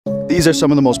These are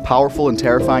some of the most powerful and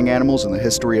terrifying animals in the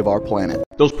history of our planet.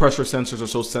 Those pressure sensors are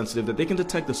so sensitive that they can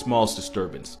detect the smallest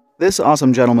disturbance. This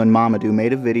awesome gentleman Mamadou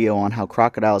made a video on how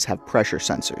crocodiles have pressure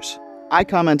sensors. I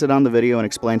commented on the video and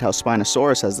explained how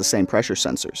Spinosaurus has the same pressure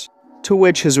sensors, to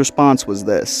which his response was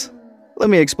this. Let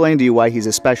me explain to you why he's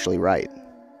especially right.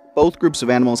 Both groups of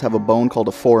animals have a bone called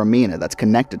a foramina that's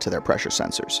connected to their pressure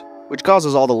sensors, which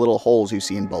causes all the little holes you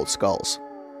see in both skulls.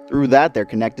 Through that, they're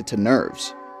connected to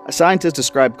nerves. A scientist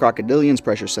described crocodilians'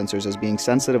 pressure sensors as being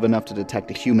sensitive enough to detect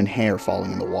a human hair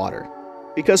falling in the water.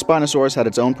 Because Spinosaurus had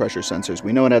its own pressure sensors,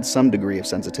 we know it had some degree of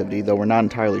sensitivity, though we're not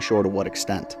entirely sure to what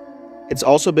extent. It's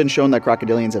also been shown that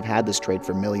crocodilians have had this trait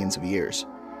for millions of years,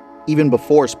 even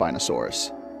before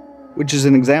Spinosaurus, which is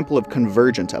an example of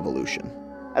convergent evolution.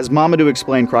 As Mamadou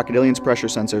explained, crocodilians' pressure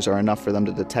sensors are enough for them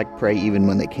to detect prey even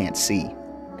when they can't see.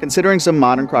 Considering some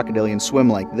modern crocodilians swim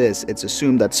like this, it's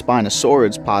assumed that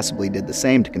Spinosaurids possibly did the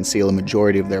same to conceal a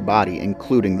majority of their body,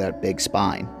 including that big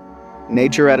spine.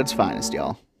 Nature at its finest,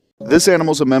 y'all. This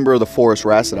animal's a member of the Forest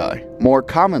Racidae, more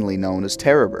commonly known as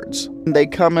terror birds. They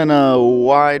come in a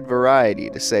wide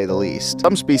variety, to say the least.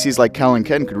 Some species like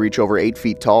Kelenken could reach over 8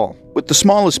 feet tall, with the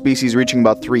smallest species reaching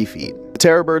about 3 feet. The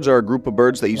terror birds are a group of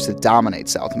birds that used to dominate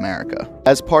South America.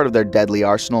 As part of their deadly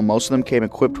arsenal, most of them came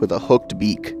equipped with a hooked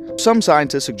beak. Some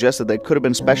scientists suggested they could have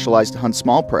been specialized to hunt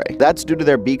small prey. That's due to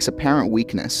their beak's apparent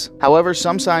weakness. However,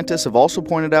 some scientists have also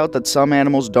pointed out that some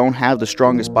animals don't have the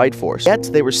strongest bite force, yet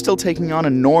they were still taking on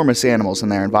enormous animals in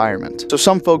their environment. So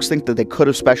some folks think that they could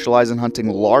have specialized in hunting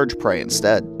large prey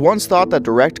instead. Once thought that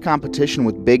direct competition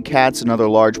with big cats and other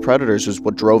large predators was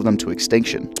what drove them to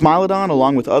extinction. Smilodon,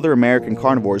 along with other American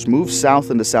carnivores, moved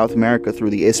south into South America through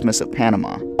the Isthmus of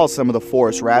Panama, while some of the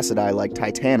Forest Racidae like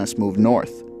Titanus moved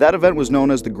north. That event was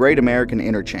known as the Great American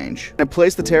Interchange, and it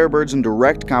placed the terror birds in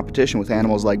direct competition with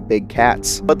animals like big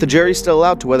cats. But the jury's still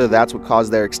out to whether that's what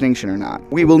caused their extinction or not.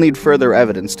 We will need further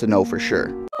evidence to know for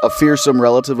sure. A fearsome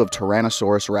relative of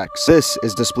Tyrannosaurus rex. This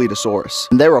is Daspletosaurus,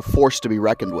 and they're a force to be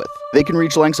reckoned with. They can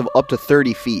reach lengths of up to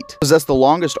 30 feet, possess the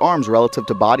longest arms relative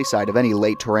to body side of any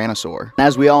late tyrannosaur. And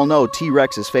as we all know,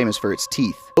 T-Rex is famous for its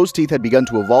teeth. Those teeth had begun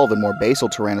to evolve in more basal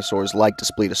tyrannosaurs like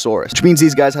Daspletosaurus, which means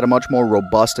these guys had a much more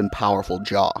robust and powerful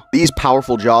jaw. These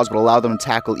powerful jaws would allow them to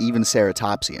tackle even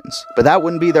ceratopsians. But that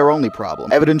wouldn't be their only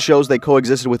problem. Evidence shows they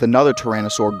coexisted with another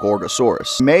tyrannosaur,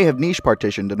 Gorgosaurus. They may have niche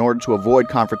partitioned in order to avoid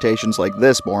confrontations like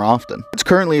this more often. It's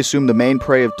currently assumed the main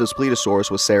prey of Daspletosaurus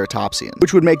was ceratopsians,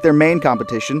 which would make their main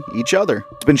competition each other.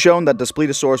 It's been shown that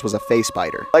Daspletosaurus was a face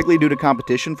biter, likely due to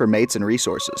competition for mates and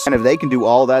resources. And if they can do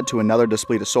all that to another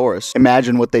Daspletosaurus,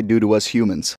 imagine what they do to us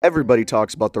humans. Everybody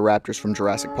talks about the raptors from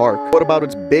Jurassic Park. What about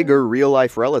its bigger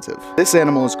real-life relative? This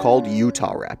animal is called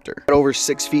Utah raptor. At over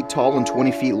 6 feet tall and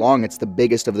 20 feet long, it's the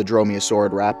biggest of the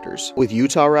dromaeosaurid raptors. With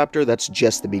Utah raptor, that's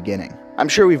just the beginning. I'm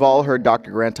sure we've all heard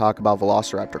Dr. Grant talk about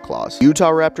velociraptor claws.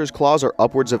 Utah raptor's claws are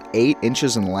upwards of 8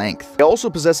 inches in length. They also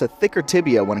possess a thicker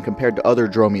tibia when compared to other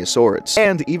dromaeosaurids.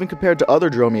 And even compared to other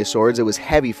dromaeosaurids, it was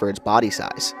heavy for its body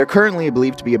size. They're currently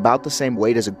believed to be about the same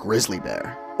weight as a grizzly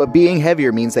bear. But being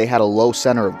heavier means they had a low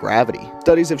center of gravity.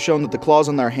 Studies have shown that the claws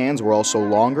on their hands were also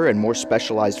longer and more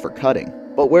specialized for cutting.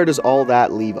 But where does all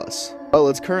that leave us? Well,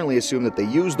 it's currently assumed that they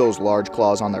use those large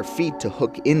claws on their feet to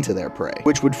hook into their prey,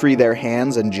 which would free their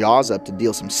hands and jaws up to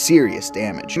deal some serious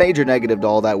damage. Major negative to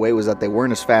all that way was that they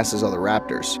weren't as fast as other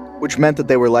raptors, which meant that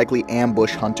they were likely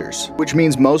ambush hunters, which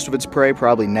means most of its prey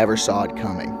probably never saw it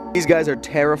coming. These guys are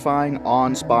terrifying,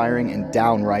 awe-inspiring, and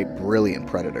downright brilliant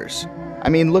predators. I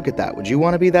mean, look at that. Would you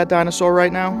want to be that dinosaur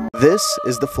right now? This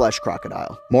is the flesh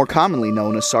crocodile, more commonly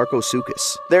known as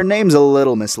Sarcosuchus. Their name's a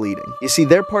little misleading. You see,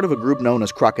 they're part of a group known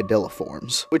as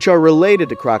crocodiliforms, which are related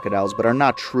to crocodiles but are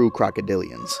not true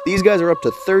crocodilians. These guys are up to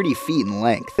 30 feet in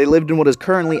length. They lived in what is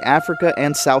currently Africa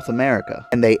and South America,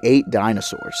 and they ate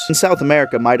dinosaurs. In South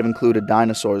America might have included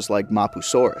dinosaurs like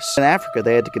Mapusaurus. In Africa,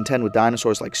 they had to contend with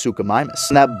dinosaurs like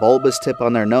Suchomimus, and that bulbous tip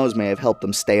on their nose may have helped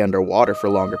them stay underwater for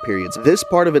longer periods. This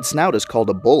part of its snout is called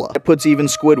a bulla. It puts even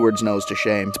Squidward's nose to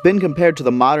shame. It's been compared to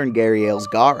the modern ghariales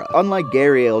Gara. Unlike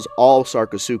ghariales, all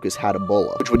Sarcosuchus had a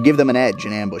bulla, which would give them an edge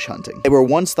in ambush hunting. They were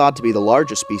once thought to be the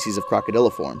largest species of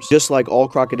crocodiliforms. Just like all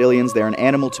crocodilians, they're an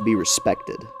animal to be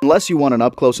respected, unless you want an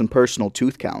up-close and personal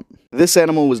tooth count. This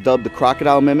animal was dubbed the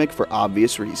crocodile mimic for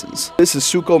obvious reasons. This is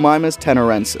Suchomimus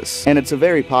tenerensis, and it's a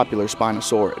very popular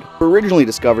Spinosaurid. Originally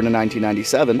discovered in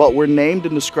 1997, but were named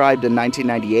and described in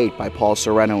 1998 by Paul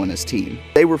Sereno and his team.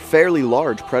 They were fairly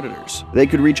large predators. They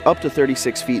could reach up to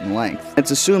 36 feet in length.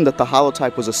 It's assumed that the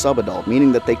holotype was a subadult,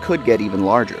 meaning that they could get even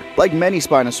larger. Like many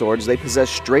Spinosaurids, they possess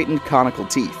straightened conical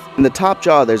teeth. In the top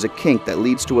jaw, there's a kink that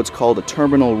leads to what's called a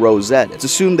terminal rosette. It's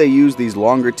assumed they use these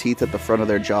longer teeth at the front of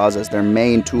their jaws as their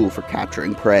main tool for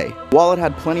capturing prey. While it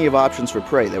had plenty of options for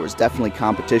prey, there was definitely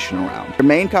competition around. Their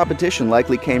main competition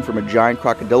likely came from a giant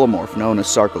crocodilomorph known as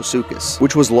Sarcosuchus,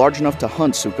 which was large enough to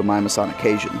hunt Suchomimus on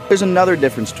occasion. There's another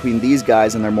difference between these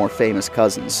guys and their more famous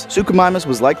cousins. Suchomimus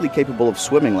was likely capable of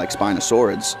swimming like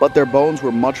Spinosaurids, but their bones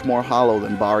were much more hollow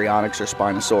than Baryonyx or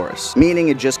Spinosaurus, meaning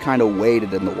it just kind of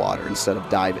waded in the water instead of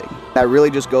diving. That really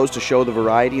just goes to show the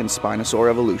variety in Spinosaur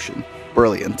evolution.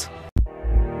 Brilliant.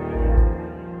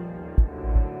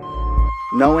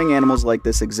 Knowing animals like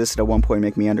this existed at one point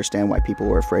make me understand why people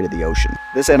were afraid of the ocean.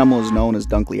 This animal is known as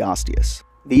Dunkleosteus.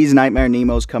 These Nightmare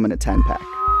Nemos come in a 10-pack,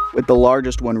 with the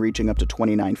largest one reaching up to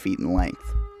 29 feet in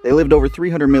length. They lived over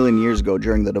 300 million years ago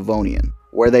during the Devonian,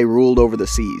 where they ruled over the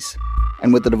seas.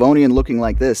 And with the Devonian looking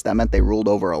like this, that meant they ruled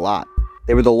over a lot.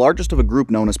 They were the largest of a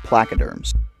group known as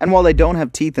placoderms. And while they don't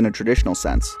have teeth in a traditional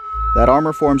sense, that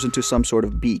armor forms into some sort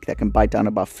of beak that can bite down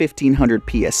about 1500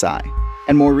 psi.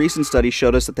 And more recent studies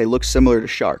showed us that they look similar to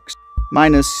sharks,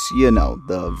 minus,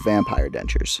 the vampire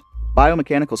dentures.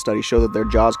 Biomechanical studies show that their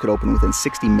jaws could open within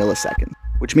 60 milliseconds,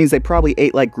 which means they probably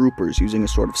ate like groupers using a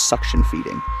sort of suction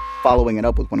feeding, following it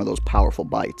up with one of those powerful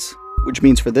bites. Which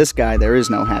means for this guy, there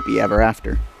is no happy ever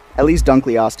after. At least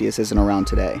Dunkleosteus isn't around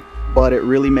today, but it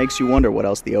really makes you wonder what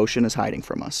else the ocean is hiding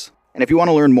from us. And if you want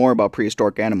to learn more about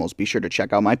prehistoric animals, be sure to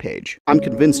check out my page. I'm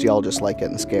convinced y'all just like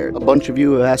getting scared. A bunch of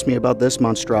you have asked me about this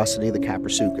monstrosity, the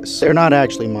Caprasuchus. They're not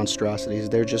actually monstrosities,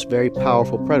 they're just very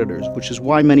powerful predators, which is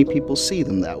why many people see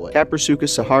them that way.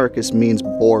 Caprasuchus saharicus means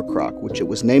boar croc, which it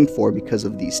was named for because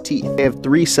of these teeth. They have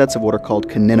 3 sets of what are called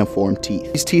caniniform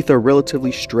teeth. These teeth are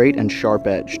relatively straight and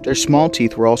sharp-edged. Their small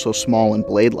teeth were also small and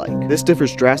blade-like. This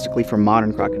differs drastically from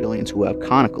modern crocodilians who have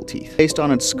conical teeth. Based on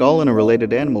its skull and a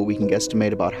related animal, we can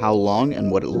guesstimate about how long and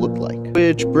what it looked like.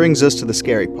 Which brings us to the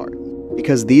scary part,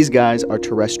 because these guys are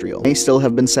terrestrial. They still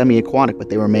have been semi-aquatic, but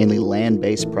they were mainly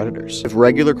land-based predators. If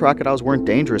regular crocodiles weren't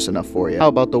dangerous enough for you, how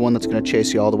about the one that's gonna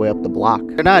chase you all the way up the block?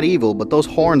 They're not evil, but those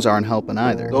horns aren't helping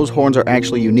either. Those horns are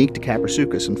actually unique to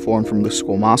Caprasuchus and formed from the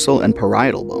squamosal and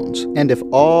parietal bones. And if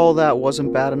all that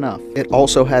wasn't bad enough, it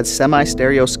also had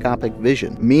semi-stereoscopic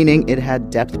vision, meaning it had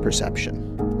depth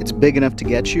perception. It's big enough to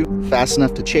get you, fast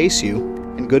enough to chase you,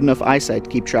 and good enough eyesight to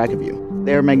keep track of you.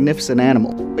 They're a magnificent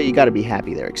animal, but you gotta be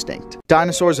happy they're extinct.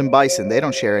 Dinosaurs and bison, they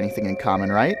don't share anything in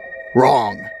common, right?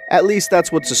 Wrong. At least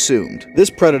that's what's assumed. This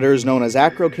predator is known as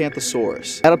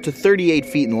Acrocanthosaurus. At up to 38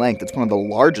 feet in length, it's one of the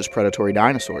largest predatory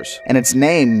dinosaurs. And its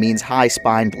name means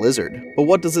high-spined lizard. But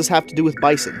what does this have to do with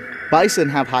bison? Bison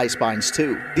have high spines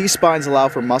too. These spines allow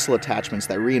for muscle attachments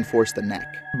that reinforce the neck.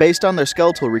 Based on their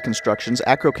skeletal reconstructions,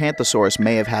 Acrocanthosaurus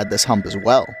may have had this hump as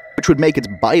well, which would make its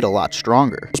bite a lot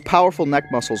stronger. Those powerful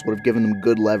neck muscles would have given them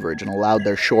good leverage and allowed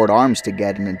their short arms to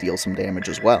get in and deal some damage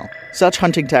as well. Such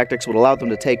hunting tactics would allow them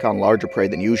to take on larger prey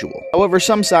than usual. However,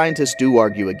 some scientists do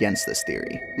argue against this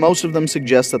theory. Most of them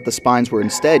suggest that the spines were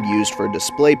instead used for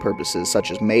display purposes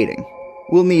such as mating.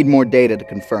 We'll need more data to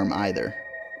confirm either.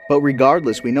 But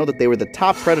regardless, we know that they were the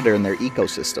top predator in their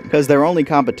ecosystem, because their only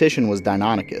competition was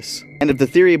Deinonychus. And if the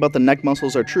theory about the neck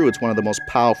muscles are true, it's one of the most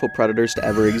powerful predators to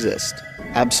ever exist.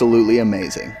 Absolutely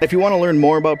amazing. If you want to learn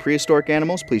more about prehistoric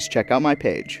animals, please check out my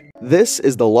page. This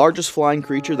is the largest flying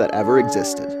creature that ever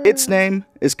existed. Its name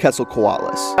is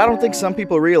Quetzalcoatlus. I don't think some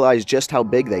people realize just how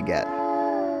big they get.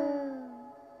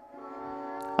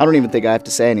 I don't even think I have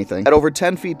to say anything. At over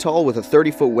 10 feet tall with a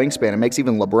 30-foot wingspan, it makes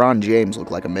even LeBron James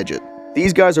look like a midget.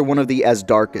 These guys are one of the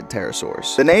Azhdarchid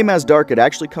pterosaurs. The name Azhdarchid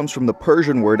actually comes from the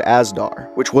Persian word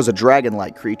Azdar, which was a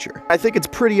dragon-like creature. I think it's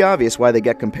pretty obvious why they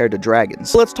get compared to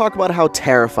dragons. So let's talk about how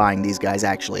terrifying these guys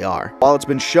actually are. While it's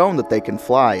been shown that they can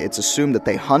fly, it's assumed that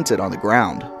they hunted on the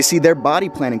ground. You see, their body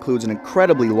plan includes an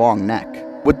incredibly long neck.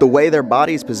 With the way their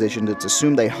body is positioned, it's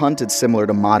assumed they hunted similar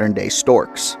to modern-day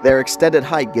storks. Their extended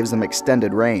height gives them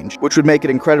extended range, which would make it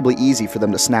incredibly easy for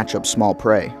them to snatch up small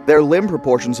prey. Their limb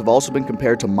proportions have also been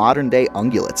compared to modern-day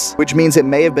ungulates, which means it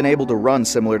may have been able to run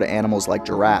similar to animals like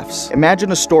giraffes.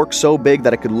 Imagine a stork so big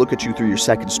that it could look at you through your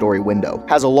second-story window,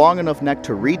 has a long enough neck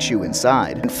to reach you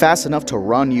inside, and fast enough to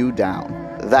run you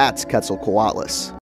down. That's Quetzalcoatlus.